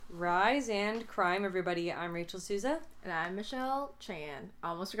Rise and crime, everybody. I'm Rachel Souza. And I'm Michelle Chan.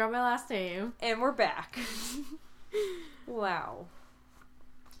 Almost forgot my last name. And we're back. Wow.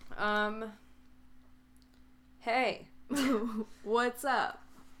 Hey. What's up?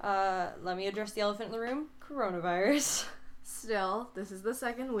 Let me address the elephant in the room. Coronavirus. Still, this is the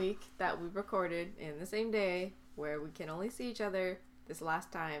second week that we recorded in the same day where we can only see each other this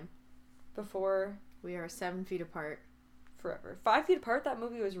last time. Before We are 7 feet apart. forever. 5 feet apart, that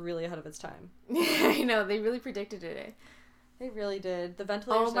movie was really ahead of its time. I know, they really predicted it. They really did. The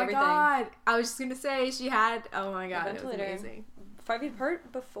ventilators Oh and my everything. god! I was just gonna say, she had... Oh my god, it was ventilator. amazing. 5 feet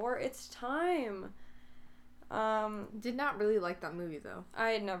apart before its time. Did not really like that movie, though. I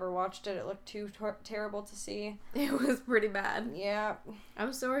had never watched it. It looked too terrible to see. It was pretty bad. Yeah.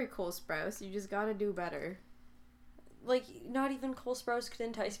 I'm sorry, Cole Sprouse. You just gotta do better. Like, not even Cole Sprouse could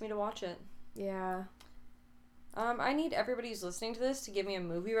entice me to watch it. Yeah. I need everybody who's listening to this to give me a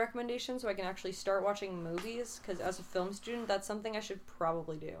movie recommendation so I can actually start watching movies, because as a film student, that's something I should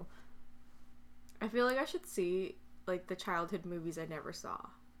probably do. I feel like I should see, like, the childhood movies I never saw.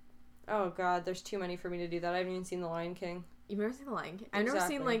 Oh god, there's too many for me to do that. I haven't even seen The Lion King. You've never seen The Lion King? I've never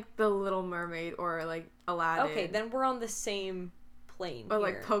Exactly. seen, like, The Little Mermaid or, like, Aladdin. Okay, then we're on the same plane Or, here.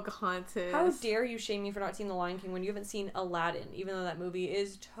 like, Pocahontas. How dare you shame me for not seeing The Lion King when you haven't seen Aladdin, even though that movie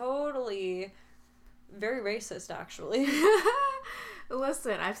is totally very racist, actually.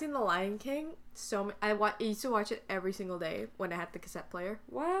 Listen, I've seen The Lion King I used to watch it every single day when I had the cassette player.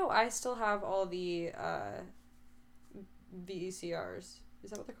 Wow, I still have all the VCRs. Is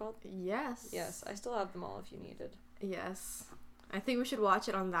that what they're called? Yes. Yes, I still have them all if you needed. Yes. I think we should watch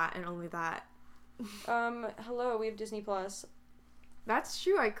it on that and only that. Hello, we have Disney Plus. That's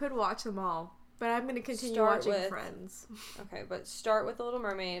true, I could watch them all. But I'm going to continue Start watching with- Friends. Okay, but start with The Little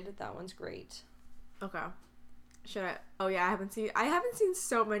Mermaid. That one's great. Okay. Should I? Oh yeah, I haven't seen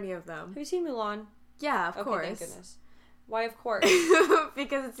so many of them. Have you seen Mulan? Yeah, of Okay, course. thank goodness. Why, of course?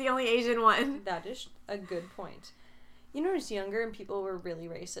 Because it's the only Asian one. That is a good point. You know, when I was younger and people were really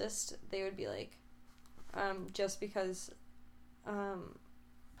racist, they would be like, just because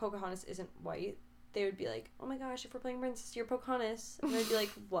Pocahontas isn't white, they would be like, oh my gosh, if we're playing Princess, you're Pocahontas. And I'd be like,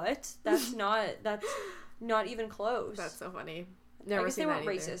 what? That's not even close. That's so funny. I Never guess they seen that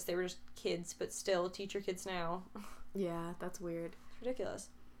weren't either. racist. They were just kids, but still, teach your kids now. Yeah, that's weird. It's ridiculous.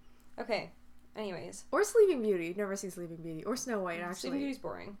 Okay. Anyways. Or Sleeping Beauty. Never seen Sleeping Beauty. Or Snow White, actually. Sleeping Beauty's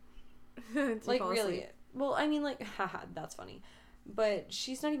boring. Till you Like, fall really. asleep. Well, I mean, like, haha, that's funny. But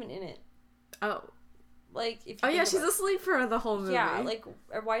she's not even in it. Oh. Like, if you Oh, yeah, think she's about- asleep for the whole movie. Yeah, like,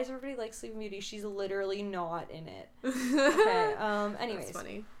 why does everybody like Sleeping Beauty? She's literally not in it. Okay, anyways. That's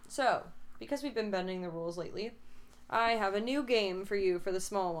funny. So, because we've been bending the rules lately, I have a new game for you for the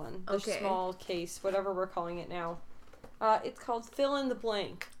small one. The Okay. small case, whatever we're calling it now. It's called Fill in the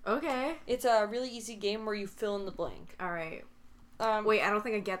Blank. Okay. It's a really easy game where you fill in the blank. Alright. Um, Wait, I don't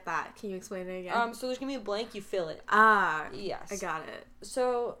think I get that. Can you explain it again? So there's gonna be a blank, you fill it. Ah. Yes. I got it.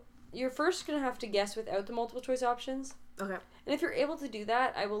 So, you're first gonna have to guess without the multiple choice options. Okay. And if you're able to do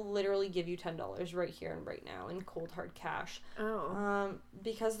that, I will literally give you $10 right here and right now in cold hard cash. Oh.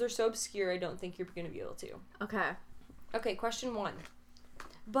 Because they're so obscure, I don't think you're going to be able to. Okay. Okay, question 1.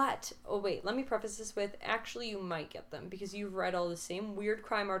 But, oh wait, let me preface this with, actually you might get them because you've read all the same weird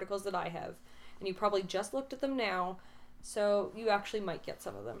crime articles that I have. And you probably just looked at them now, so you actually might get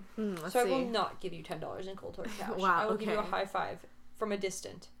some of them. Let's so see. I will not give you $10 in cold hard cash. Wow, I will give you a okay. high five from a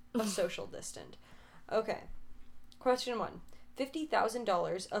distant. A social distant. Okay. Question 1.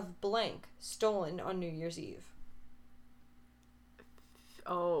 $50,000 of blank stolen on New Year's Eve.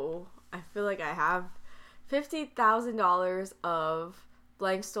 Oh, I feel like I have $50,000 of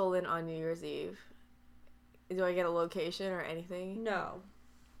blank stolen on New Year's Eve. Do I get a location or anything? No.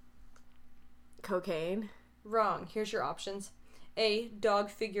 Cocaine? Wrong. Here's your options. A. Dog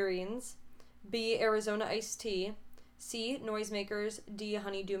figurines. B. Arizona iced tea. C. Noisemakers. D.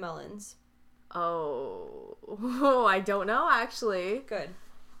 Honeydew melons. Oh, I don't know actually. Good.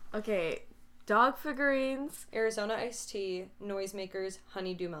 Okay, dog figurines. Arizona iced tea. Noisemakers.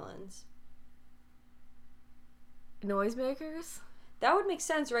 Honeydew melons. Noisemakers? That would make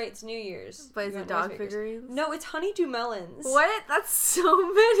sense, right? It's New Year's. But is You it want dog noisemakers. figurines? No, it's honeydew melons. What? That's so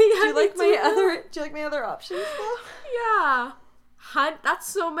many. Do you like my other options though? Yeah. That's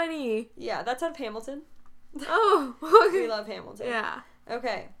so many. Yeah, that's out of Hamilton. Oh, We okay. love Hamilton. Yeah.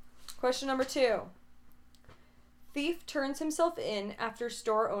 Okay. Question number 2. Thief turns himself in after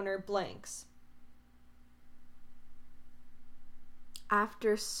store owner blanks.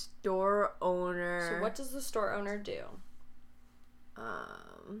 After store owner. So what does the store owner do?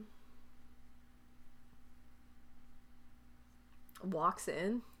 Walks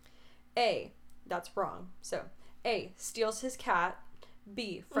in. A, that's wrong. So, A, steals his cat.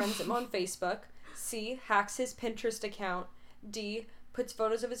 B, friends him on Facebook. C, hacks his Pinterest account. D, puts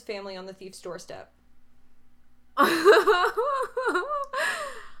photos of his family on the thief's doorstep.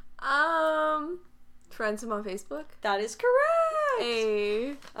 Friends him on Facebook? That is correct!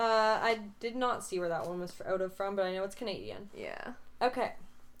 A. I did not see where that one was out of from, but I know it's Canadian. Yeah. Okay.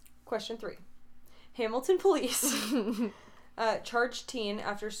 Question 3. Hamilton police charged teen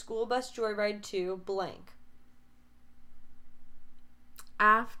after school bus joyride to blank.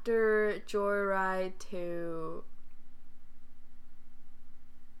 After joyride to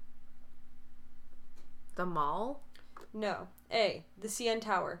the mall? No. A, the CN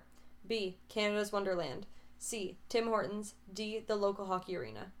Tower. B, Canada's Wonderland. C, Tim Hortons. D, the local hockey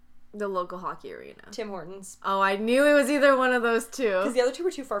arena. The local hockey arena. Tim Hortons. Oh, I knew it was either one of those two. Because the other two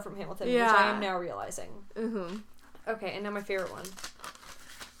were too far from Hamilton, which I am now realizing. Mm-hmm. Okay, and now my favorite one.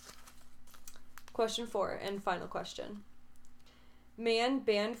 Question 4, and final question. Man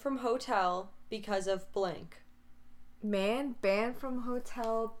banned from hotel because of blank. Man banned from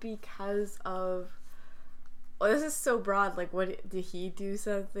hotel because of... Oh, this is so broad. Like, what... Did he do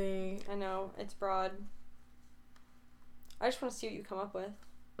something? I know, it's broad. I just want to see what you come up with.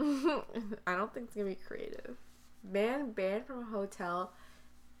 I don't think it's gonna be creative. Man banned from a hotel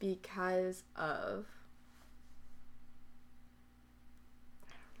because of... I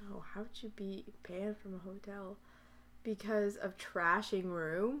don't know. How would you be banned from a hotel? Because of trashing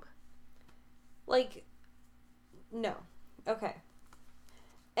room? Like, no. Okay.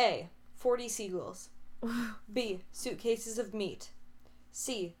 A, 40 seagulls. B, suitcases of meat.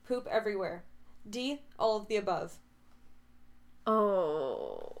 C, poop everywhere. D, all of the above.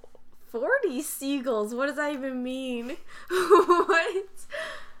 Oh, 40 seagulls. What does that even mean? What?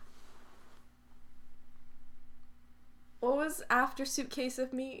 What was after suitcase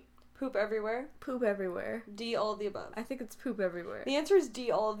of meat? Poop everywhere. Poop everywhere. D, all of the above. I think it's poop everywhere. The answer is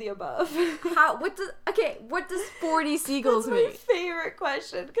D, all of the above. What does 40 seagulls That's mean? my favorite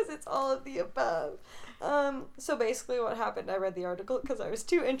question, because it's all of the above. So basically what happened, I read the article because I was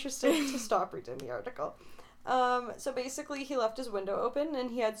too interested to stop reading the article. So basically he left his window open and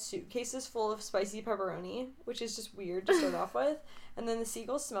he had suitcases full of spicy pepperoni, which is just weird to start off with. And then the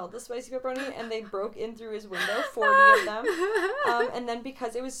seagulls smelled the spicy pepperoni and they broke in through his window, 40 of them. And then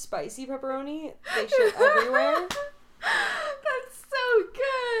because it was spicy pepperoni, they shit everywhere. That's so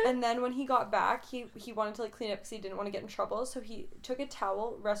good. And then when he got back, he wanted to like clean it up because he didn't want to get in trouble. So he took a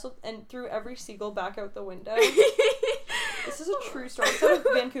towel, wrestled, and threw every seagull back out the window. This is a true story. It's out of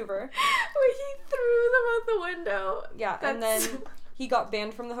Vancouver. Wait, he threw them out the window. Yeah, and then he got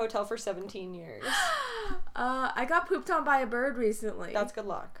banned from the hotel for 17 years. I got pooped on by a bird recently. That's good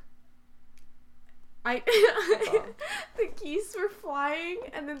luck. The geese were flying,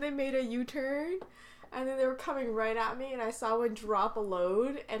 and then they made a U-turn, and then they were coming right at me, and I saw one drop a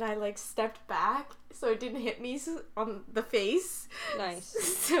load, and I like stepped back so it didn't hit me on the face. Nice.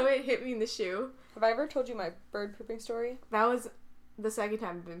 So it hit me in the shoe. Have I ever told you my bird pooping story? That was the second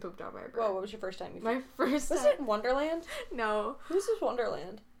time I've been pooped on by a bird. Whoa, what was your first time? My first time. Was it Wonderland? No. Whose is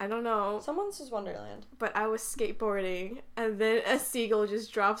Wonderland? I don't know. Someone's is Wonderland. But I was skateboarding, and then a seagull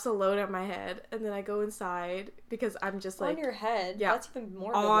just drops a load on my head, and then I go inside because I'm just like... On your head? Yeah. That's even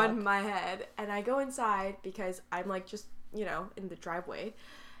more good on luck. my head. And I go inside because I'm like just, in the driveway.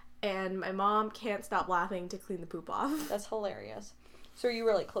 And my mom can't stop laughing to clean the poop off. That's hilarious. So you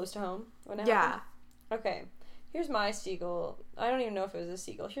were like close to home when it Yeah. happened? Okay. Here's my seagull. I don't even know if it was a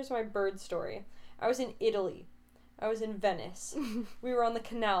seagull. Here's my bird story. I was in Italy. I was in Venice. We were on the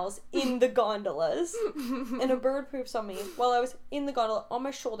canals in the gondolas. And a bird poops on me while I was in the gondola on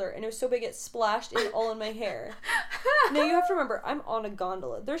my shoulder. And it was so big it splashed in all in my hair. Now you have to remember, I'm on a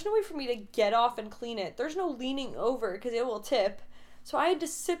gondola. There's no way for me to get off and clean it. There's no leaning over because it will tip. So I had to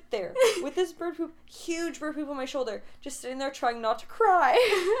sit there with this bird poop, huge bird poop on my shoulder, just sitting there trying not to cry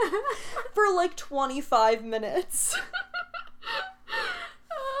for like 25 minutes.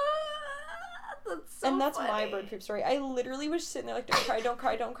 That's funny. my bird poop story. I literally was sitting there like, don't cry, don't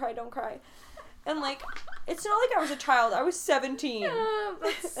cry, don't cry, don't cry. And like, it's not like I was a child. I was 17.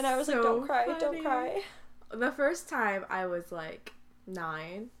 And I was like, don't cry, don't cry. The first time I was like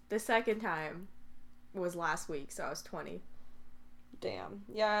 9. The second time was last week, so I was 20. Damn.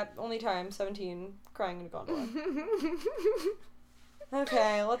 Yeah, only time, 17, crying in a gondola.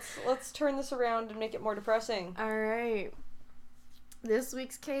 Okay, let's turn this around and make it more depressing. Alright. This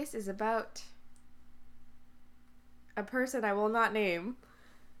week's case is about a person I will not name.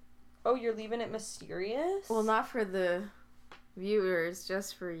 Oh, you're leaving it mysterious? Well, not for the viewers,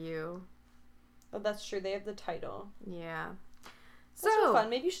 just for you. Oh, that's true. They have the title. Yeah. That's so fun.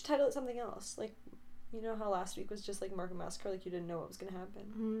 Maybe you should title it something else. Like, you know how last week was just like Markham Massacre, like you didn't know what was going to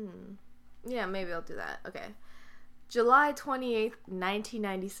happen. Yeah, maybe I'll do that. Okay. July 28th,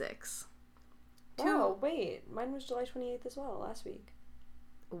 1996. Oh, wait. Mine was July 28th as well, last week.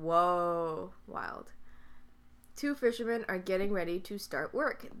 Whoa. Wild. 2 fishermen are getting ready to start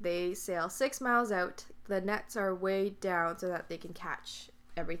work. They sail 6 miles out. The nets are way down so that they can catch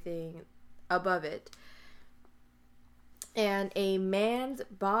everything above it. And a man's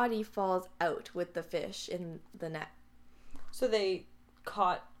body falls out with the fish in the net. So they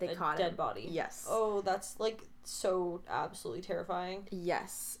caught a dead body. Yes. Oh, that's like so absolutely terrifying.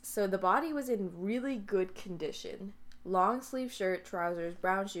 Yes. So the body was in really good condition. Long sleeve shirt, trousers,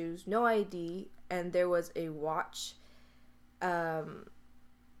 brown shoes, no ID, and there was a watch. The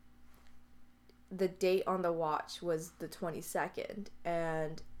date on the watch was the 22nd,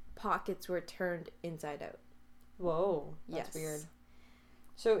 and pockets were turned inside out. Whoa, that's weird.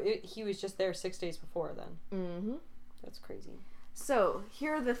 So he was just there 6 days before then. Mm-hmm. That's crazy. So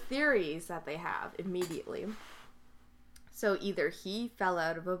here are the theories that they have immediately. So either he fell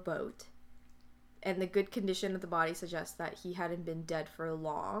out of a boat, and the good condition of the body suggests that he hadn't been dead for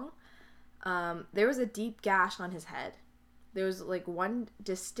long. There was a deep gash on his head. There was like one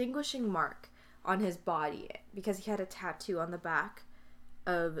distinguishing mark on his body because he had a tattoo on the back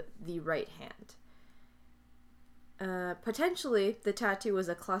of the right hand. Potentially the tattoo was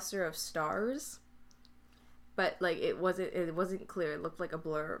a cluster of stars, but like it wasn't clear. It looked like a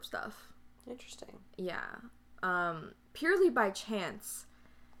blur of stuff. Interesting. Yeah. Purely by chance,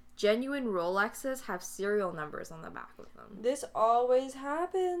 genuine Rolexes have serial numbers on the back of them. This always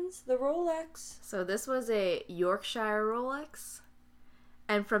happens. The Rolex. So this was a Yorkshire Rolex,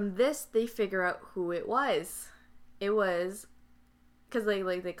 and from this they figure out who it was. It was because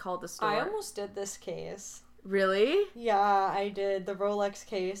they called the store. I almost did this case. Really? Yeah, I did the Rolex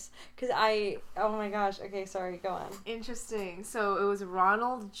case because oh my gosh. Okay, sorry. Go on. Interesting. So it was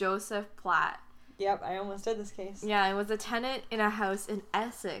Ronald Joseph Platt. Yep, I almost did this case. Yeah, it was a tenant in a house in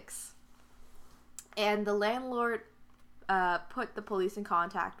Essex. And the landlord put the police in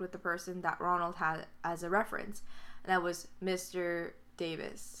contact with the person that Ronald had as a reference. And that was Mr.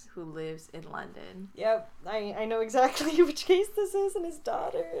 Davis, who lives in London. Yep, I know exactly which case this is, and his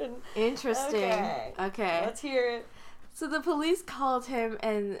daughter. And Interesting. Okay. Let's hear it. So the police called him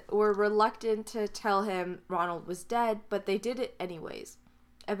and were reluctant to tell him Ronald was dead, but they did it anyways,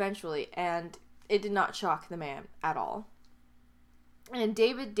 eventually, and it did not shock the man at all. And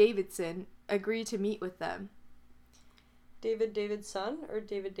David Davidson agreed to meet with them. David Davidson or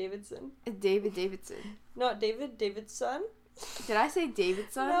David Davidson? David Davidson. Not David Davidson? Did I say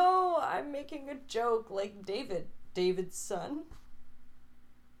Davidson? No, I'm making a joke like David Davidson.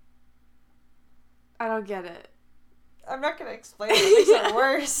 I don't get it. I'm not gonna explain it. It makes it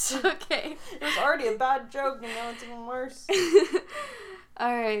worse. Okay. It was already a bad joke, and now it's even worse.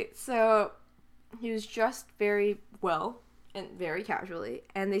 Alright, so he was dressed very well and very casually,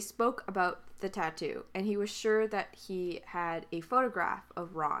 and they spoke about the tattoo, and he was sure that he had a photograph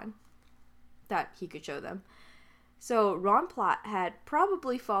of Ron that he could show them. So Ron Platt had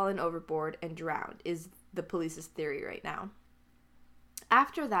probably fallen overboard and drowned, is the police's theory right now.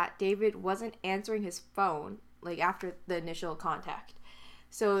 After that, David wasn't answering his phone, like after the initial contact.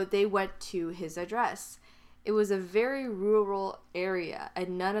 So they went to his address. It was a very rural area,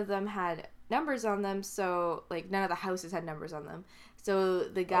 and none of them had numbers on them, so like none of the houses had numbers on them. So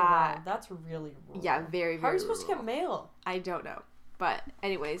the guy... Oh, wow. That's really rural. Yeah, very, very How are you supposed rural. to get mail? I don't know. But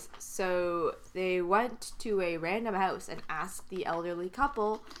anyways, so they went to a random house and asked the elderly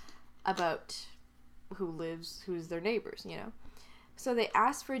couple about who's their neighbors, you know. So they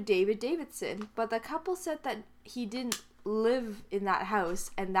asked for David Davidson, but the couple said that he didn't live in that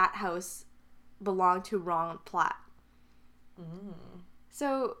house, and that house belonged to Ron Platt.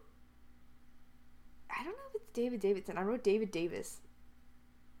 So I don't know if it's David Davidson. I wrote David Davis.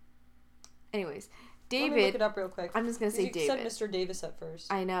 Anyways, David. Let me look it up real quick. I'm just gonna say David. You said Mr. Davis at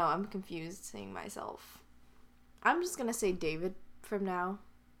first. I know. I'm confused saying myself. I'm just gonna say David from now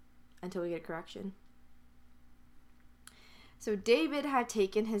until we get a correction. So David had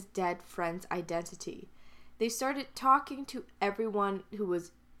taken his dead friend's identity. They started talking to everyone who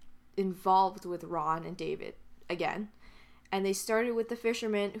was involved with Ron and David again. And they started with the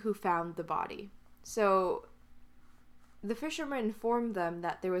fisherman who found the body. So the fisherman informed them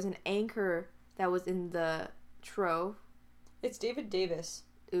that there was an anchor that was in the trove. It's David Davis.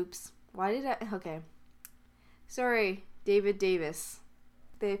 Oops. Why did I... Okay. Sorry, David Davis.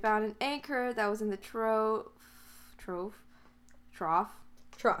 They found an anchor that was in the trough.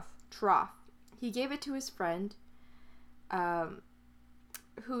 He gave it to his friend.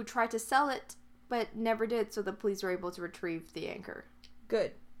 who tried to sell it but never did, so the police were able to retrieve the anchor.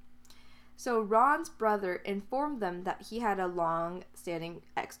 Good. So Ron's brother informed them that he had a long-standing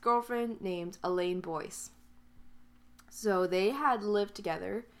ex-girlfriend named Elaine Boyce. So they had lived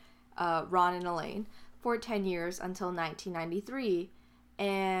together, Ron and Elaine, for 10 years until 1993,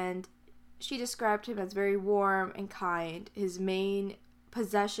 and she described him as very warm and kind. His main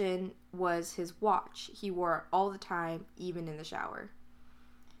possession was his watch. He wore it all the time, even in the shower.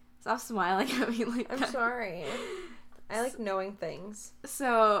 Stop smiling at me like that. I'm sorry. I like knowing things.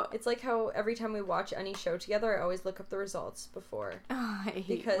 So It's like how every time we watch any show together, I always look up the results before. I hate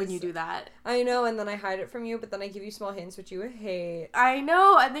Because- when you do that. I know, and then I hide it from you, but then I give you small hints, which you hate. I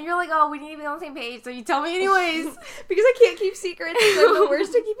know, and then you're like, oh, we need to be on the same page, so you tell me anyways. Because I can't keep secrets. I'm the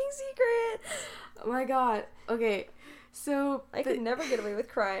worst at keeping secrets. Oh my god. Okay, so I could never get away with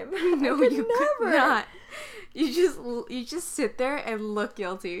crime. No, I could you could not. You just sit there and look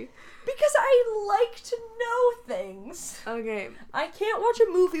guilty. Because I like to know things. Okay, I can't watch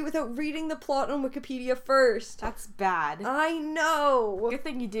a movie without reading the plot on Wikipedia first. that's bad. I know. Good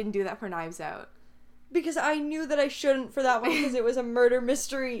thing you didn't do that for Knives Out. Because I knew that I shouldn't for that one because it was a murder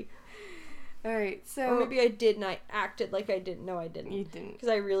mystery. All right, so Or maybe I did and I acted like I didn't know I didn't. you didn't. Because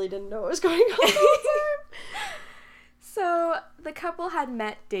I really didn't know what was going on the whole time. So the couple had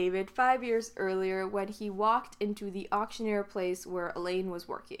met David 5 years earlier when he walked into the auctioneer place where Elaine was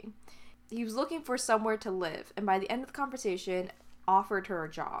working. He was looking for somewhere to live, and by the end of the conversation, offered her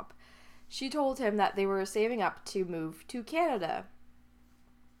a job. She told him that they were saving up to move to Canada.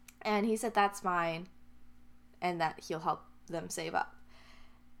 And he said that's fine, and that he'll help them save up.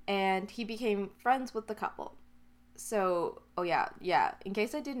 And he became friends with the couple. So, oh yeah, in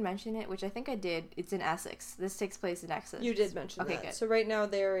case I didn't mention it, which I think I did, it's in Essex. This takes place in Essex. You did mention Okay, that. good. So right now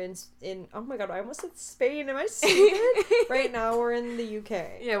they're in oh my god, I almost said Spain. Am I stupid? Right now we're in the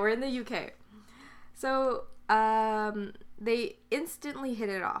UK. Yeah, we're in the UK. So, they instantly hit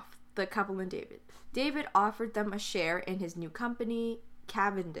it off, the couple and David. David offered them a share in his new company,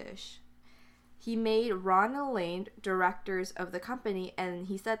 Cavendish. He made Ron and Elaine directors of the company, and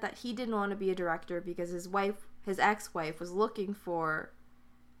he said that he didn't want to be a director because his ex-wife was looking for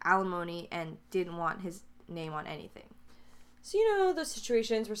alimony and didn't want his name on anything. So you know those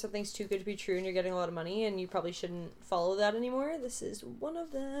situations where something's too good to be true and you're getting a lot of money and you probably shouldn't follow that anymore? This is one of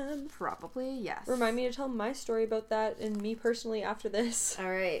them. Probably, yes. Remind me to tell my story about that and me personally after this.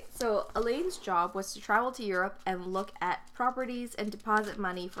 All right. So Elaine's job was to travel to Europe and look at properties and deposit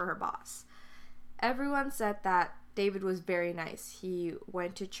money for her boss. Everyone said that David was very nice. He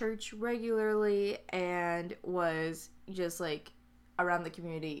went to church regularly and was just like around the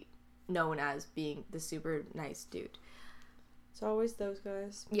community known as being the super nice dude. It's always those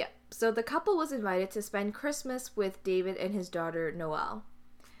guys. Yeah. So the couple was invited to spend Christmas with David and his daughter Noelle.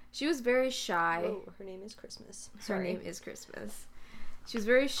 She was very shy. Oh, her name is Christmas. Her name is Christmas. She was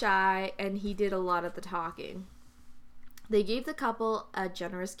very shy and he did a lot of the talking. They gave the couple a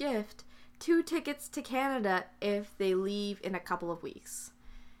generous gift, 2 tickets to Canada if they leave in a couple of weeks.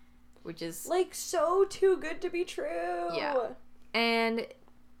 Which is like so too good to be true. Yeah. And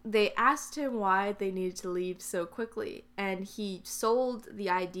they asked him why they needed to leave so quickly, and he sold the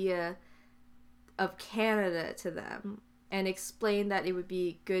idea of Canada to them and explained that it would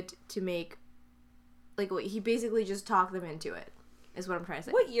be good to make, like, he basically just talked them into it, is what I'm trying to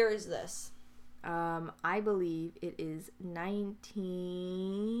say. What year is this? I believe it is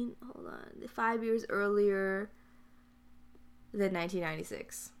 5 years earlier than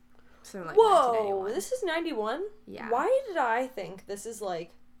 1996. So like Whoa, 1991. this is 91? Yeah. Why did I think this is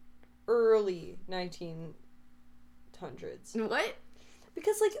like early 1900s? What?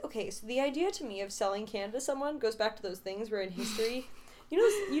 Because like, okay, so the idea to me of selling Canada to someone goes back to those things where in history, you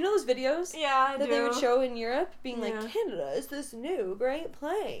know those videos Yeah, that they would show in Europe being like, Yeah. Canada is this new great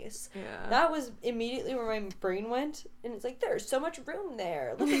place. Yeah. That was immediately where my brain went, and it's like, there's so much room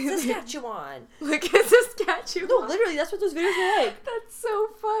there. Look at Saskatchewan. Look at Saskatchewan. No, literally, that's what those videos were like. That's so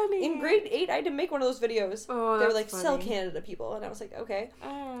funny. In grade 8, I had to make one of those videos. Oh, They were that's like, sell funny. Canada people. And I was like, okay.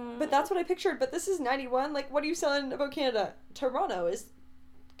 Oh. But that's what I pictured. But this is 91. Like, what are you selling about Canada? Toronto is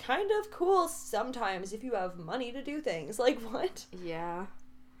kind of cool sometimes if you have money to do things. Like, what? Yeah.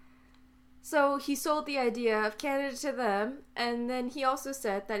 So he sold the idea of Canada to them, and then he also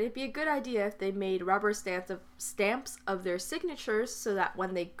said that it'd be a good idea if they made rubber stamps of their signatures so that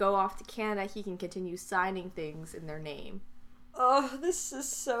when they go off to Canada, he can continue signing things in their name. Oh, this is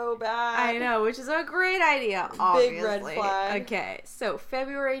so bad. I know, which is a great idea, obviously. Big red flag. Okay, so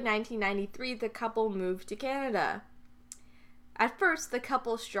February 1993, the couple moved to Canada. At first, the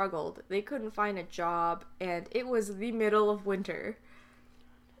couple struggled. They couldn't find a job, and it was the middle of winter.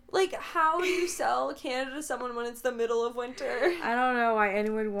 Like, how do you sell Canada to someone when it's the middle of winter? I don't know why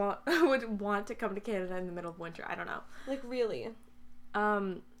anyone would want to come to Canada in the middle of winter. I don't know. Like, really?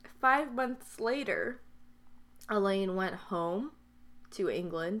 5 months later, Elaine went home to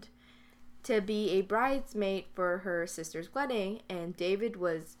England to be a bridesmaid for her sister's wedding, and David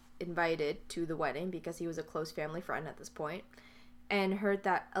was invited to the wedding because he was a close family friend at this point, and heard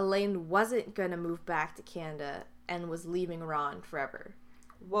that Elaine wasn't gonna move back to Canada and was leaving Ron forever.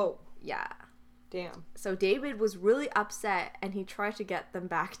 Whoa. Yeah. Damn. So David was really upset, and he tried to get them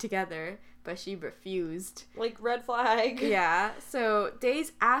back together, but she refused. Like, red flag. Yeah. So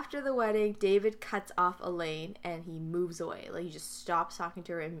days after the wedding, David cuts off Elaine, and he moves away. Like, he just stops talking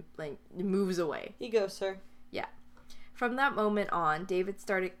to her and, like, moves away. You go, sir. Yeah. From that moment on, David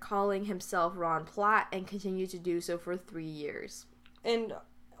started calling himself Ron Platt and continued to do so for 3 years. And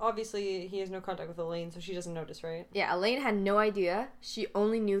obviously, he has no contact with Elaine, so she doesn't notice, right? Yeah, Elaine had no idea. She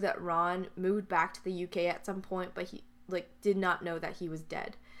only knew that Ron moved back to the UK at some point, but he, did not know that he was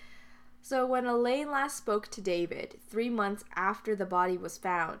dead. So when Elaine last spoke to David, 3 months after the body was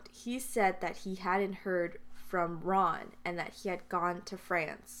found, he said that he hadn't heard from Ron and that he had gone to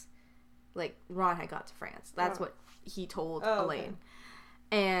France. Like, Ron had gone to France. That's what he told Elaine. Okay.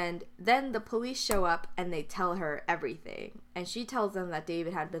 And then the police show up and they tell her everything. And she tells them that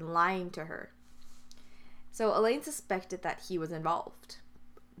David had been lying to her. So Elaine suspected that he was involved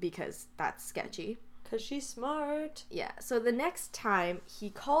because that's sketchy. Because she's smart. Yeah. So the next time he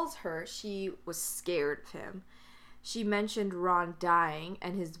calls her, she was scared of him. She mentioned Ron dying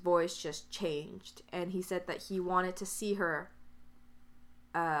and his voice just changed. And he said that he wanted to see her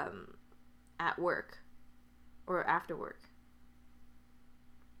at work or after work.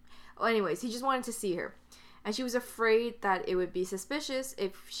 Well, anyways, he just wanted to see her. And she was afraid that it would be suspicious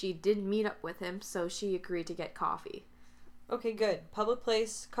if she didn't meet up with him, so she agreed to get coffee. Okay, good. Public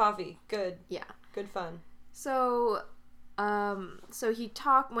place, coffee. Good. Yeah. Good fun. So he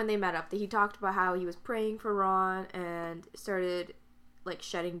talked, when they met up, he talked about how he was praying for Ron and started,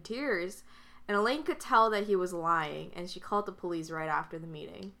 shedding tears. And Elaine could tell that he was lying, and she called the police right after the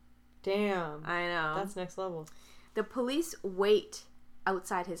meeting. Damn. I know. That's next level. The police wait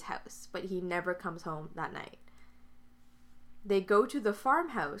outside his house, but he never comes home that night. They go to the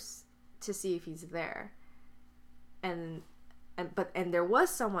farmhouse to see if he's there, and there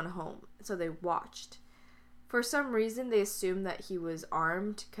was someone home, so they watched. For some reason, they assumed that he was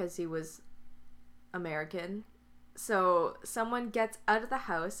armed because he was American. So someone gets out of the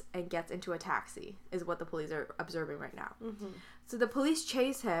house and gets into a taxi, is what the police are observing right now. Mm-hmm. So the police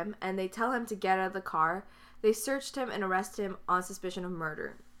chase him, and they tell him to get out of the car. They searched him and arrested him on suspicion of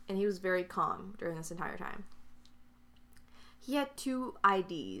murder, and he was very calm during this entire time. He had 2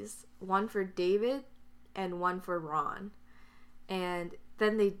 IDs, one for David and one for Ron, and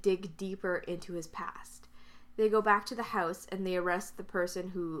then they dig deeper into his past. They go back to the house, and they arrest the person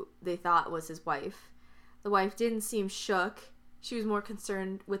who they thought was his wife. The wife didn't seem shook. She was more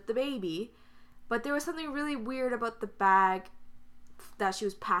concerned with the baby, but there was something really weird about the bag that she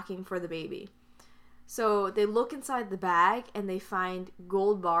was packing for the baby. So they look inside the bag and they find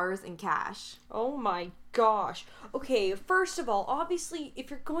gold bars and cash. Oh my gosh. Okay, first of all, obviously, if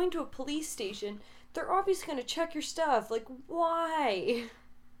you're going to a police station, they're obviously going to check your stuff. Like, why?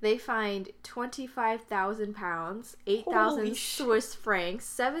 They find 25,000 pounds, 8,000 Swiss francs,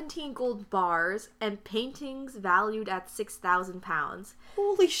 17 gold bars, and paintings valued at 6,000 pounds.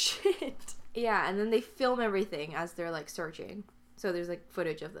 Holy shit. Yeah, and then they film everything as they're, searching. So there's,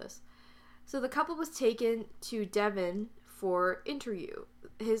 footage of this. So the couple was taken to Devon for interview.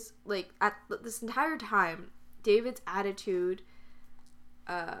 His, at this entire time, David's attitude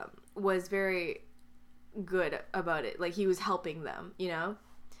was very good about it. He was helping them, you know?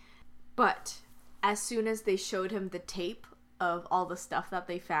 But as soon as they showed him the tape of all the stuff that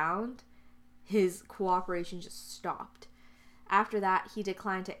they found, his cooperation just stopped. After that, he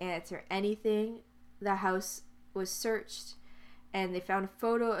declined to answer anything. The house was searched, and they found a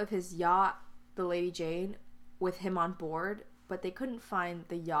photo of his yacht, the Lady Jane, with him on board, but they couldn't find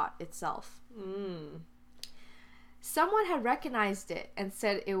the yacht itself. Someone had recognized it and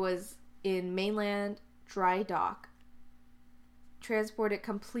said it was in mainland dry dock, transported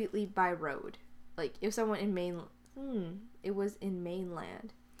completely by road. If someone in it was in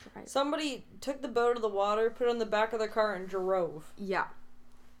mainland. Right. Somebody took the boat of the water, put it on the back of their car, and drove. Yeah.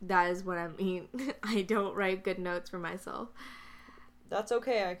 That is what I mean. I don't write good notes for myself. That's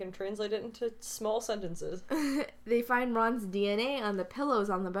okay. I can translate it into small sentences. They find Ron's DNA on the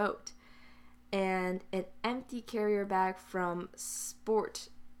pillows on the boat. And an empty carrier bag from Sport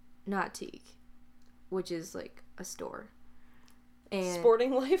Nautique, which is a store. And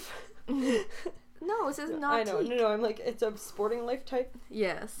Sporting Life? No, it says Nautique. I know. No, I'm like, it's a Sporting Life type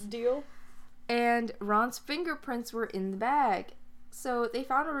Yes. deal. And Ron's fingerprints were in the bag. So they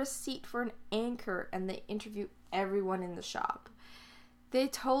found a receipt for an anchor and they interviewed everyone in the shop. They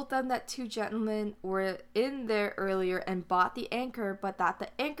told them that 2 gentlemen were in there earlier and bought the anchor, but that the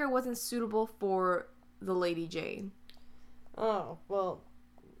anchor wasn't suitable for the Lady Jane. Oh, well,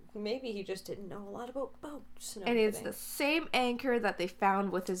 maybe he just didn't know a lot about boats. No, and it's the same anchor that they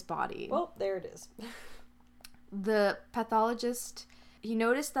found with his body. Well, there it is. The pathologist, he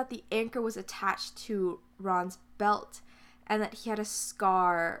noticed that the anchor was attached to Ron's belt and that he had a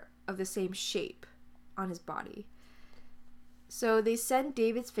scar of the same shape on his body. So they sent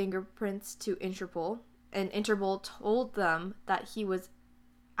David's fingerprints to Interpol, and Interpol told them that he was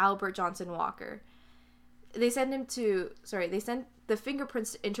Albert Johnson Walker. They sent the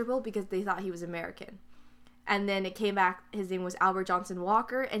fingerprints to Interpol because they thought he was American. And then it came back, his name was Albert Johnson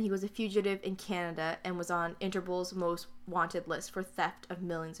Walker, and he was a fugitive in Canada and was on Interpol's most wanted list for theft of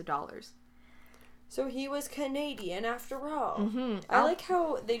millions of dollars. So he was Canadian after all. Mm-hmm. I like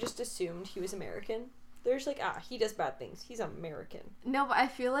how they just assumed he was American. They're just like, he does bad things. He's American. No, but I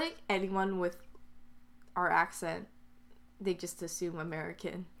feel like anyone with our accent, they just assume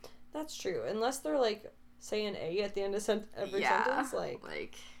American. That's true. Unless they're like, say an A at the end of every sentence.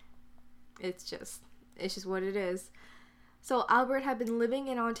 Like, it's just what it is. So Albert had been living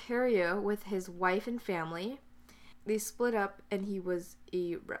in Ontario with his wife and family. They split up and he was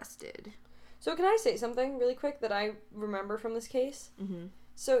arrested. So can I say something really quick that I remember from this case? Mm-hmm.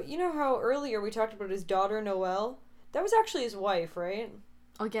 So you know how earlier we talked about his daughter Noelle? That was actually his wife, right?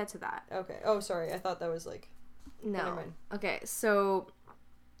 I'll get to that. Okay. Oh, sorry. I thought that was like... No. Never mind. Okay, so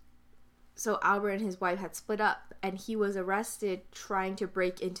Albert and his wife had split up and he was arrested trying to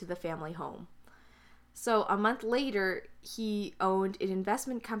break into the family home. So a month later, he owned an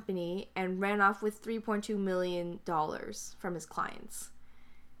investment company and ran off with $3.2 million from his clients.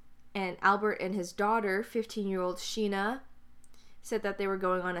 And Albert and his daughter, 15-year-old Sheena, said that they were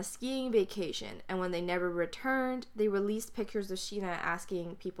going on a skiing vacation, and when they never returned, they released pictures of Sheena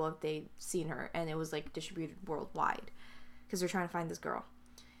asking people if they'd seen her, and it was like distributed worldwide because they're trying to find this girl.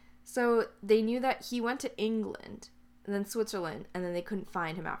 So they knew that he went to England and then Switzerland, and then they couldn't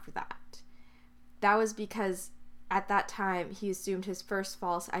find him after that. That was because at that time he assumed his first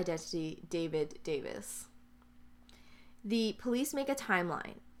false identity, David Davis. The police make a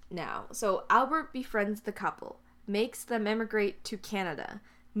timeline now. So Albert befriends the couple, makes them emigrate to Canada,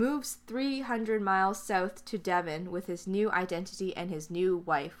 moves 300 miles south to Devon with his new identity and his new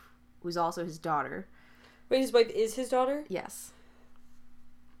wife, who's also his daughter. Wait, his wife is his daughter? Yes.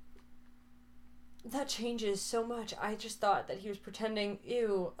 That changes so much. I just thought that he was pretending,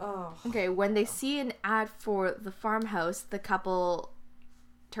 ew, oh. Okay, when they see an ad for the farmhouse, the couple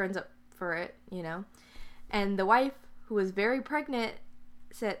turns up for it, you know. And the wife, who was very pregnant,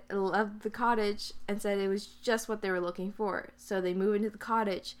 said loved the cottage and said it was just what they were looking for. So they move into the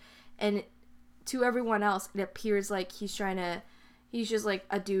cottage, and to everyone else it appears like he's just like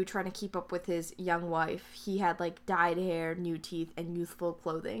a dude trying to keep up with his young wife. He had like dyed hair, new teeth, and youthful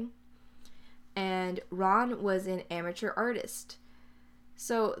clothing. And Ron was an amateur artist.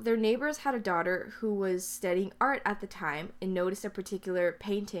 So their neighbors had a daughter who was studying art at the time and noticed a particular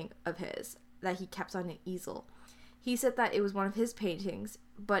painting of his that he kept on an easel. He said that it was one of his paintings,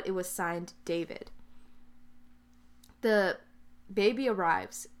 but it was signed David. The baby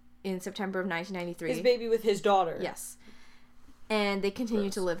arrives in September of 1993. His baby with his daughter. Yes. And they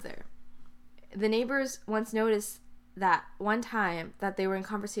continue to live there. The neighbors once noticed that one time that they were in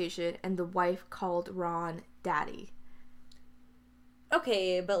conversation and the wife called Ron Daddy.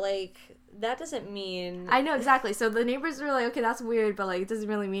 Okay, but like, that doesn't mean... I know, exactly. So the neighbors were like, okay, that's weird, but like, it doesn't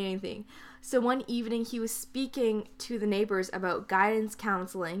really mean anything. So one evening he was speaking to the neighbors about guidance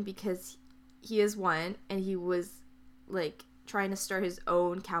counseling because he is one, and he was like trying to start his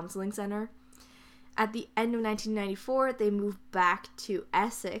own counseling center. At the end of 1994, they moved back to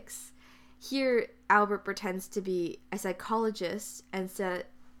Essex. Here, Albert pretends to be a psychologist and said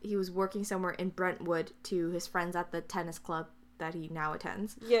he was working somewhere in Brentwood to his friends at the tennis club that he now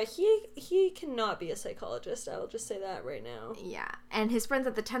attends. Yeah, he cannot be a psychologist. I'll just say that right now. Yeah, and his friends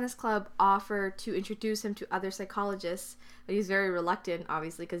at the tennis club offer to introduce him to other psychologists, but he's very reluctant,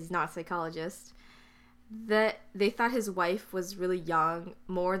 obviously, because he's not a psychologist. That they thought his wife was really young,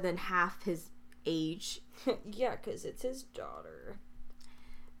 more than half his age. Yeah, because it's his daughter.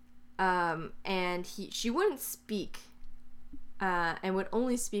 And she wouldn't speak, and would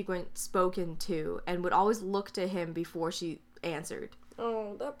only speak when spoken to, and would always look to him before she answered.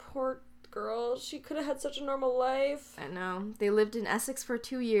 Oh, that poor girl. She could have had such a normal life. I know. They lived in Essex for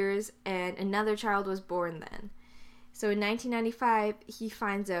 2 years, and another child was born then. So in 1995, he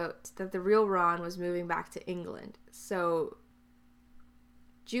finds out that the real Ron was moving back to England. So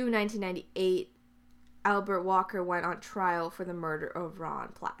June 1998, Albert Walker went on trial for the murder of Ron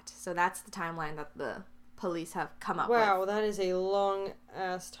Platt. So that's the timeline that the police have come up with. Wow, that is a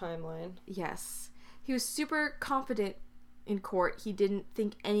long-ass timeline. Yes. He was super confident in court. He didn't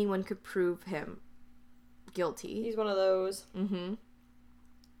think anyone could prove him guilty. He's one of those. Mm-hmm.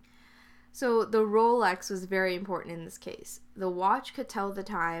 So the Rolex was very important in this case. The watch could tell the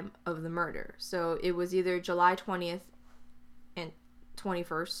time of the murder. So it was either July 20th and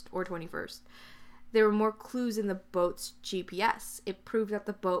 21st or 21st. There were more clues in the boat's GPS. It proved that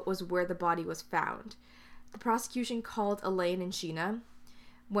the boat was where the body was found. The prosecution called Elaine and Sheena.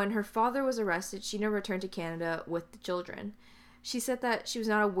 When her father was arrested, Sheena returned to Canada with the children. She said that she was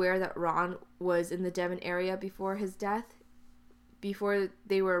not aware that Ron was in the Devon area before his death. Before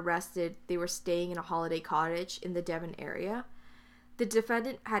they were arrested, they were staying in a holiday cottage in the Devon area. The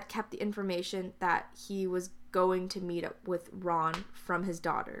defendant had kept the information that he was going to meet up with Ron from his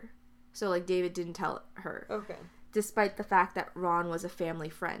daughter. So, like, David didn't tell her. Okay. Despite the fact that Ron was a family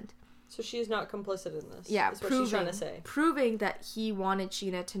friend. So she is not complicit in this. Yeah, is what she's trying to say. Proving that he wanted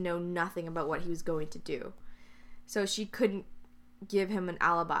Sheena to know nothing about what he was going to do. So she couldn't give him an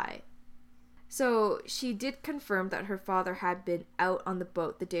alibi. So she did confirm that her father had been out on the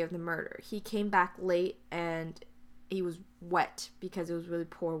boat the day of the murder. He came back late and he was wet because it was really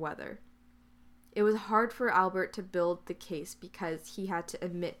poor weather. It was hard for Albert to build the case because he had to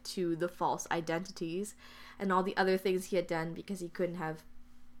admit to the false identities and all the other things he had done because he couldn't have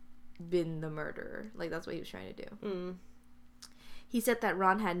been the murderer. Like, that's what he was trying to do. Mm. He said that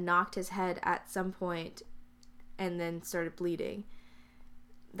Ron had knocked his head at some point and then started bleeding.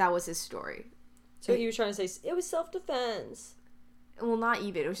 That was his story. So he was trying to say, it was self-defense. Well, not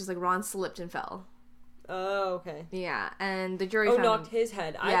even. It was just like Ron slipped and fell. Oh, okay. Yeah, and the jury found knocked him. his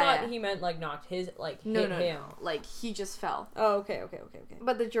head. I thought he meant, like, knocked his, like, hit him. No. Like, he just fell. Oh, okay.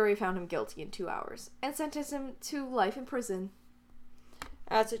 But the jury found him guilty in 2 hours and sentenced him to life in prison.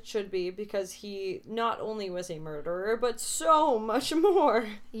 As it should be, because he not only was a murderer, but so much more.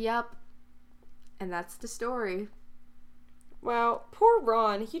 Yep. And that's the story. Wow, poor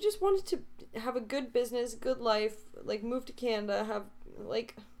Ron. He just wanted to have a good business, good life, like, move to Canada, have,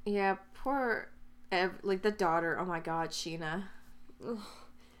 like... Yeah, poor... like, the daughter. Oh my god, Sheena.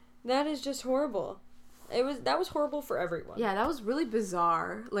 That is just horrible. That was horrible for everyone. Yeah, that was really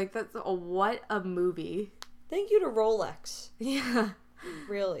bizarre. Like, what a movie. Thank you to Rolex. Yeah.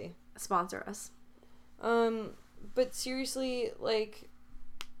 Really. Sponsor us. But seriously, like,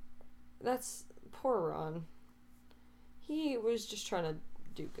 that's poor Ron. He was just trying to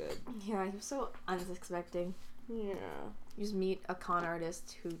do good. Yeah, he was so unsuspecting. Yeah. You just meet a con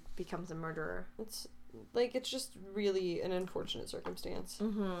artist who becomes a murderer. It's just really an unfortunate circumstance.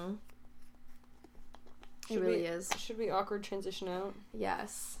 Mm-hmm. It really is. Should we awkward transition out?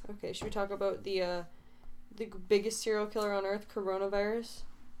 Yes. Okay, should we talk about the biggest serial killer on Earth, coronavirus?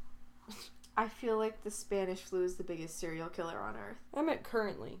 I feel like the Spanish flu is the biggest serial killer on Earth. I meant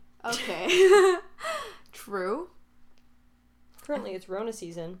currently. Okay. True. Currently, it's Rona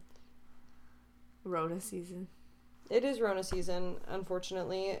season. Rona season. It is Rona season,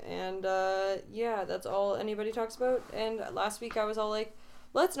 unfortunately, and yeah, that's all anybody talks about. And last week I was all like,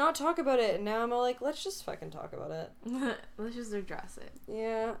 let's not talk about it, and now I'm all like, let's just fucking talk about it. Let's just address it.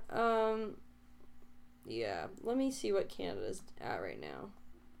 Yeah, yeah, let me see what Canada's at right now.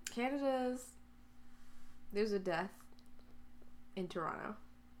 There's a death in Toronto.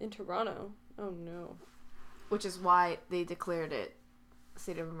 In Toronto? Oh no. Which is why they declared it a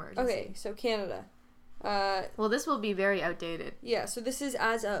state of emergency. Okay, so Canada. Well, this will be very outdated. Yeah, so this is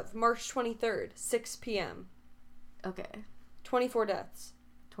as of March 23rd, 6 p.m. Okay. 24 deaths.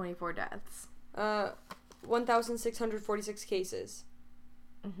 24 deaths. 1,646 cases.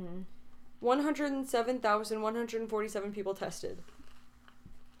 Mm-hmm. 107,147 people tested.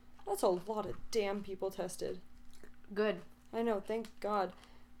 That's a lot of damn people tested. Good. I know, thank God.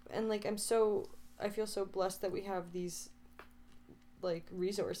 And, like, I feel so blessed that we have these, like,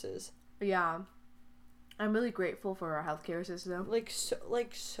 resources. Yeah. I'm really grateful for our healthcare system.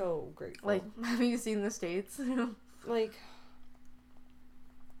 So grateful. Like, have you seen the States? Like,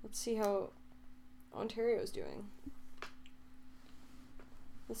 let's see how Ontario's doing.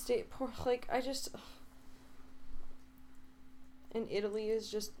 The state, and Italy is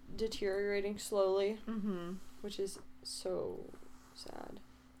just deteriorating slowly. Mm-hmm. Which is so sad.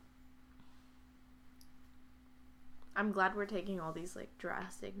 I'm glad we're taking all these, like,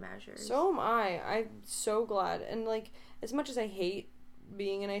 drastic measures. So am I. I'm so glad. And, like, as much as I hate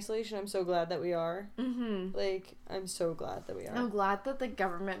being in isolation, I'm so glad that we are. Mm-hmm. Like, I'm so glad that we are. I'm glad that the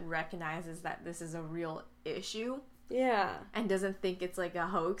government recognizes that this is a real issue. Yeah. And doesn't think it's, like, a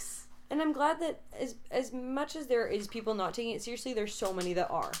hoax. And I'm glad that as much as there is people not taking it seriously, there's so many that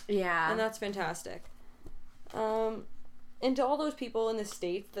are. Yeah. And that's fantastic. And to all those people in the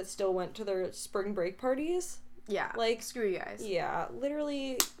States that still went to their spring break parties. Yeah. Like, screw you guys. Yeah.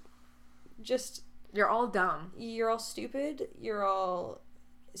 Literally, just... You're all dumb. You're all stupid. You're all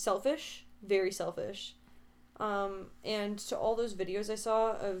selfish. Very selfish. And to all those videos I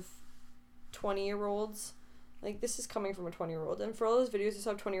saw of 20-year-olds... Like, this is coming from a 20-year-old. And for all those videos, I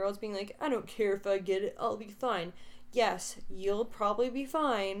saw 20-year-olds being like, I don't care if I get it, I'll be fine. Yes, you'll probably be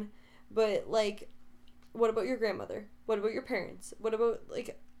fine. But, like, what about your grandmother? What about your parents? What about,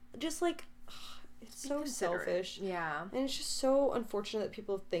 like, just, like, it's so selfish. Yeah. And it's just so unfortunate that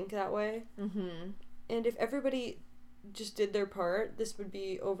people think that way. Mm-hmm. And if everybody just did their part, this would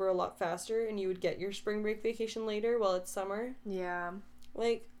be over a lot faster, and you would get your spring break vacation later while it's summer. Yeah.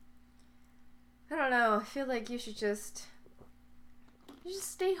 Like... I don't know. I feel like you should just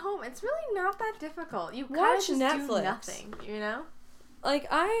stay home. It's really not that difficult. You watch just Netflix. Do nothing, you know? Like,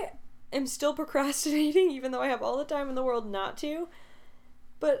 I am still procrastinating, even though I have all the time in the world not to.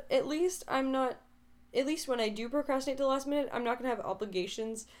 But at least I'm not... At least when I do procrastinate to the last minute, I'm not going to have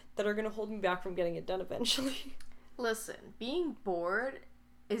obligations that are going to hold me back from getting it done eventually. Listen, being bored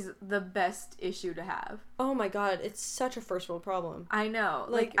is the best issue to have. Oh my god, it's such a first world problem. I know.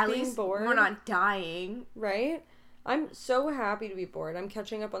 Like at being least bored, we're not dying. Right? I'm so happy to be bored. I'm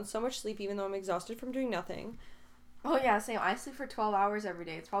catching up on so much sleep even though I'm exhausted from doing nothing. Oh yeah, same. I sleep for 12 hours every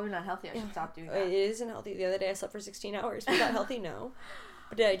day. It's probably not healthy. I should stop doing that. It isn't healthy. The other day I slept for 16 hours. Was that healthy? No.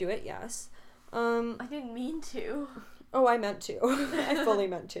 But did I do it? Yes. I didn't mean to. Oh, I meant to. I fully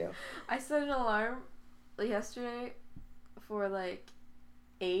meant to. I set an alarm yesterday for like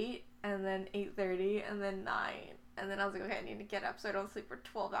 8 and then 8:30 and then 9. And then I was like, okay, I need to get up so I don't sleep for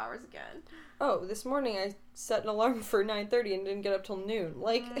 12 hours again. Oh, this morning I set an alarm for 9:30 and didn't get up till noon.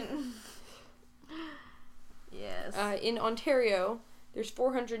 Like, yes. In Ontario, there's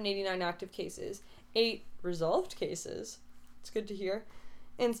 489 active cases, 8 resolved cases. It's good to hear.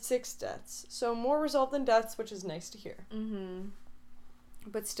 And 6 deaths. So more resolved than deaths, which is nice to hear. Mm-hmm.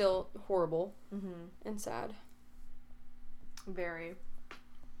 But still horrible. Mm-hmm. And sad. Very.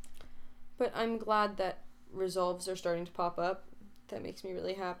 But I'm glad that resolves are starting to pop up. That makes me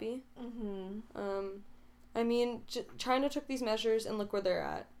really happy. Mm-hmm. I mean, China took these measures and look where they're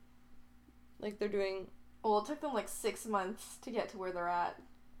at. Like, they're doing... Well, it took them like 6 months to get to where they're at.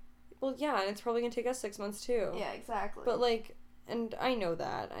 Well, yeah, and it's probably gonna take us 6 months too. Yeah, exactly. But, like, and I know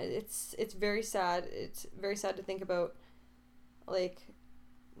that. It's very sad. It's very sad to think about, like,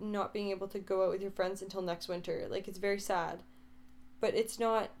 not being able to go out with your friends until next winter. Like, it's very sad. But it's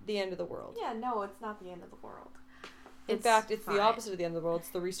not the end of the world. Yeah, no, it's not the end of the world. In fact, it's the opposite of the end of the world.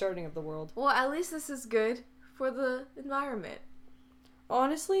 It's the restarting of the world. Well, at least this is good for the environment.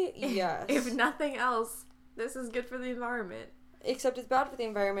 Honestly, yes. If nothing else, this is good for the environment. Except it's bad for the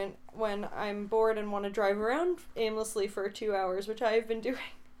environment when I'm bored and want to drive around aimlessly for 2 hours, which I've been doing.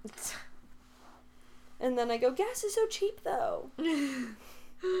 And then I go, gas is so cheap, though.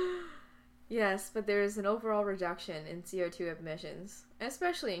 Yes, but there is an overall reduction in CO2 emissions,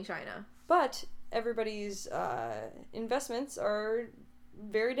 especially in China. But everybody's investments are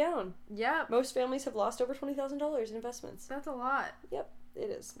very down. Yep. Most families have lost over $20,000 in investments. That's a lot. Yep, it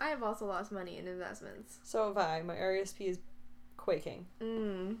is. I have also lost money in investments. So have I. My RESP is quaking.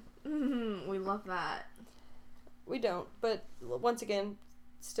 We love that. We don't, but once again,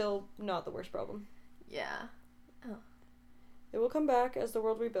 still not the worst problem. Yeah. Oh. It will come back as the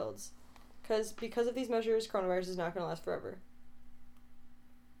world rebuilds. Because of these measures, coronavirus is not going to last forever.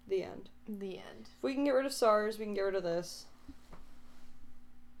 The end. The end. If we can get rid of SARS, we can get rid of this.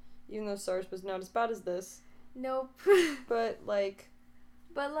 Even though SARS was not as bad as this. Nope. But, like...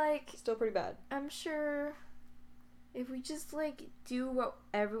 Still pretty bad. I'm sure if we just, like, do what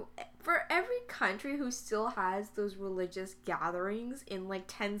for every country who still has those religious gatherings in, like,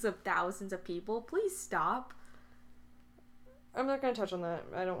 tens of thousands of people, please stop. I'm not going to touch on that.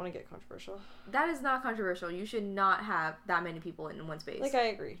 I don't want to get controversial. That is not controversial. You should not have that many people in one space. Like, I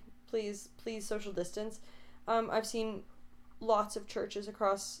agree. Please social distance. I've seen lots of churches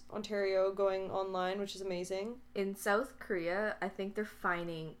across Ontario going online, which is amazing. In South Korea, I think they're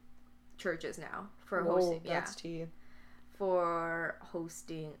fining churches now for hosting. That's tea. For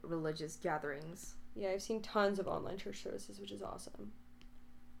hosting religious gatherings. Yeah, I've seen tons of online church services, which is awesome.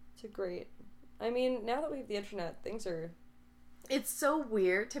 It's a great... I mean, now that we have the internet, things are... It's so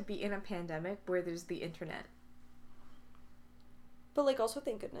weird to be in a pandemic where there's the internet. But, like, also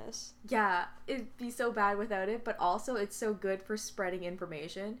thank goodness. Yeah, it'd be so bad without it, but also it's so good for spreading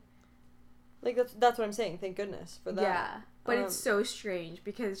information. Like, that's what I'm saying. Thank goodness for that. Yeah, but it's so strange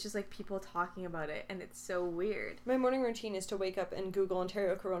because it's just, like, people talking about it, and it's so weird. My morning routine is to wake up and Google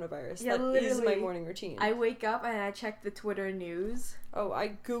Ontario coronavirus. Yeah, that is my morning routine. I wake up and I check the Twitter news. Oh, I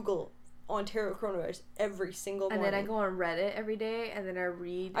Google Ontario coronavirus every single morning. And then I go on Reddit every day, and then I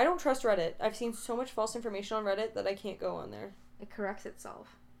read... I don't trust Reddit. I've seen so much false information on Reddit that I can't go on there. It corrects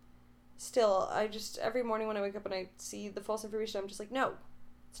itself. Still, I just, every morning when I wake up and I see the false information, I'm just like, no,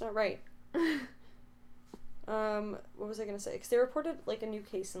 it's not right. What was I gonna say? Because they reported, like, a new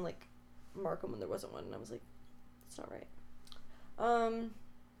case in, like, Markham when there wasn't one, and I was like, it's not right. What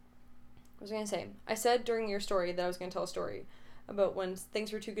was I gonna say? I said during your story that I was gonna tell a story about when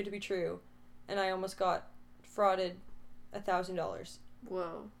things were too good to be true, and I almost got frauded $1,000.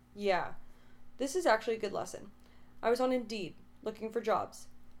 Whoa. Yeah. This is actually a good lesson. I was on Indeed looking for jobs,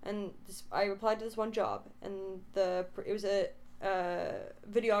 and I applied to this one job, and it was a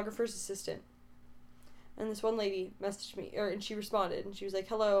videographer's assistant, and this one lady messaged me, and she responded, and she was like,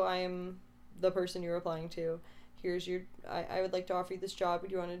 hello, I am the person you're applying to. Here's your, I would like to offer you this job. Do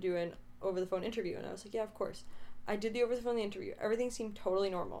you want to do an over-the-phone interview? And I was like, yeah, of course. I did the over-the-phone interview. Everything seemed totally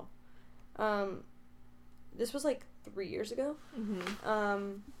normal. This was like 3 years ago.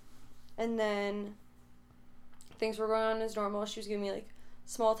 Mm-hmm. And then things were going on as normal. She was giving me, like,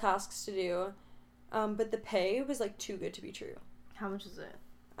 small tasks to do. But the pay was, like, too good to be true. How much is it?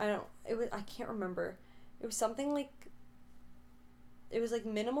 I can't remember. It was something like, it was, like,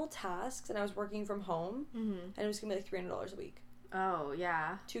 minimal tasks, and I was working from home. Mm-hmm. And it was going to be, like, $300 a week. Oh,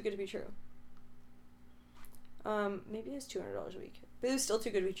 yeah. Too good to be true. Maybe it was $200 a week. But it was still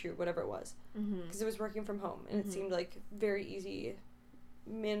too good to be true, whatever it was. Because it was working from home, and it seemed like very easy,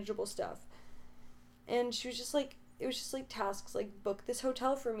 manageable stuff. And she was just like, it was just like tasks, like, book this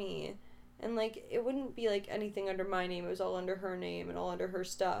hotel for me. And, like, it wouldn't be, like, anything under my name. It was all under her name and all under her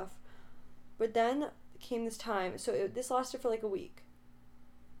stuff. But then came this time. So this lasted for, like, a week.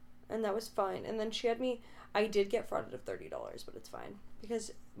 And that was fine. And then she had me, I did get frauded of $30, but it's fine.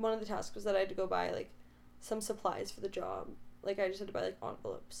 Because one of the tasks was that I had to go buy, like, some supplies for the job. Like, I just had to buy, like,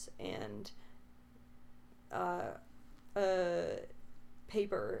 envelopes and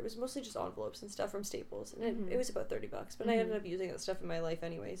paper. It was mostly just envelopes and stuff from Staples. And it was about $30. But I ended up using that stuff in my life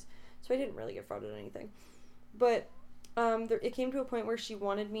anyways. So I didn't really get frauded or anything. But it came to a point where she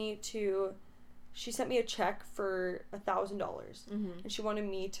wanted me to... She sent me a check for $1,000. And she wanted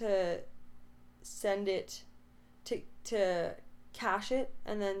me to send it... to cash it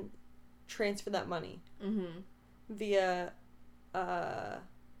and then transfer that money. Via...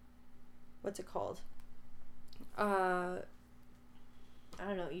 what's it called? I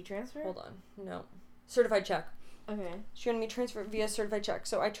don't know, e-transfer? Hold on. No. Certified check. Okay. She wanted me to transfer it via certified check.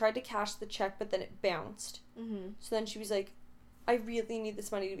 So I tried to cash the check, but then it bounced. So then she was like, I really need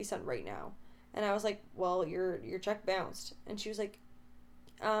this money to be sent right now. And I was like, well, your check bounced. And she was like,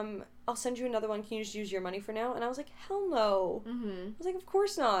 I'll send you another one. Can you just use your money for now? And I was like, hell no. I was like, of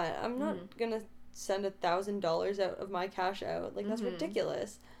course not. I'm not going to send $1,000 out of my cash out. Like, that's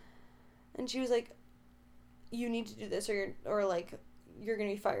ridiculous. And she was like, you need to do this or like, you're going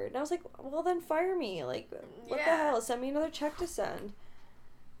to be fired. And I was like, well, then fire me. Like, what the hell? Send me another check to send.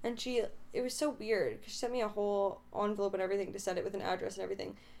 And it was so weird because she sent me a whole envelope and everything to send it with an address and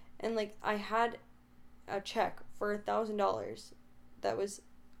everything. And, like, I had a check for $1,000 that was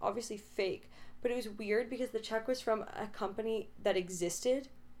obviously fake. But it was weird because the check was from a company that existed.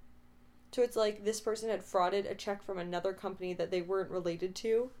 So it's like this person had frauded a check from another company that they weren't related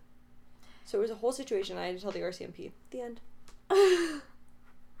to. So it was a whole situation. I had to tell the RCMP. The end.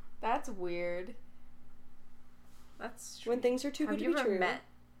 That's weird. That's strange. When things are too good to be true. Have you ever met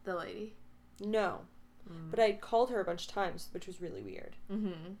the lady? No. But I called her a bunch of times, which was really weird.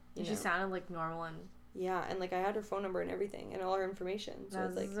 And she sounded like normal and... Yeah, and, like, I had her phone number and everything and all her information. So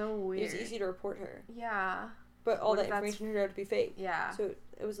That's it's like, so weird. It was easy to report her. Yeah. But all that information turned out to be fake. Yeah. So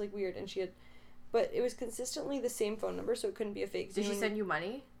it was, like, weird. And she had... But it was consistently the same phone number, so it couldn't be a fake. Did she send you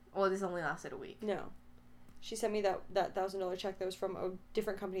money? Well, this only lasted a week. No. She sent me that $1,000 check that was from a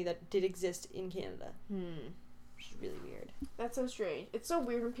different company that did exist in Canada. Which is really weird. That's so strange. It's so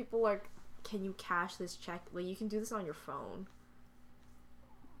weird when people are like, can you cash this check? Like, you can do this on your phone.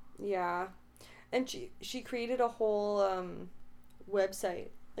 Yeah. And she created a whole website,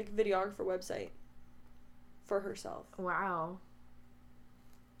 like videographer website for herself. Wow.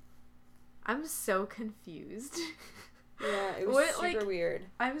 I'm so confused. Yeah, it was super weird.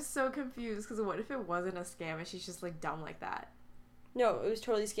 I'm so confused because what if it wasn't a scam and she's just like dumb like that? No, it was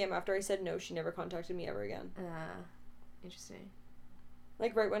totally a scam. After I said no, she never contacted me ever again. Interesting.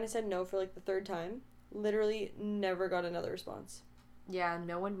 Like right when I said no for like the third time, literally never got another response. Yeah,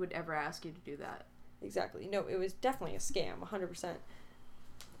 no one would ever ask you to do that. Exactly. No, it was definitely a scam, 100%.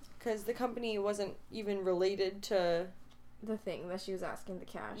 Because the company wasn't even related to... The thing that she was asking the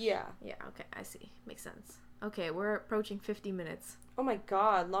cash. Yeah. Yeah, okay, I see. Makes sense. Okay, we're approaching 50 minutes. Oh my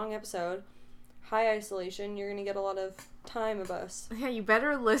god, long episode. High isolation, you're gonna get a lot of time of us. Yeah, you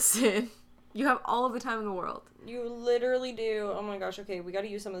better listen. You have all of the time in the world. You literally do. Oh my gosh, okay, we gotta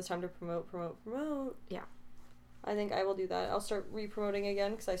use some of this time to promote. Yeah. I think I will do that. I'll start re-promoting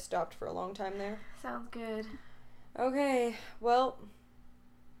again because I stopped for a long time there. Sounds good. Okay, well,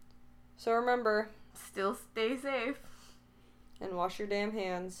 so remember. Still stay safe. And wash your damn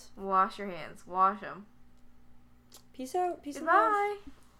hands. Wash your hands. Wash them. Peace out. Peace and love. Goodbye.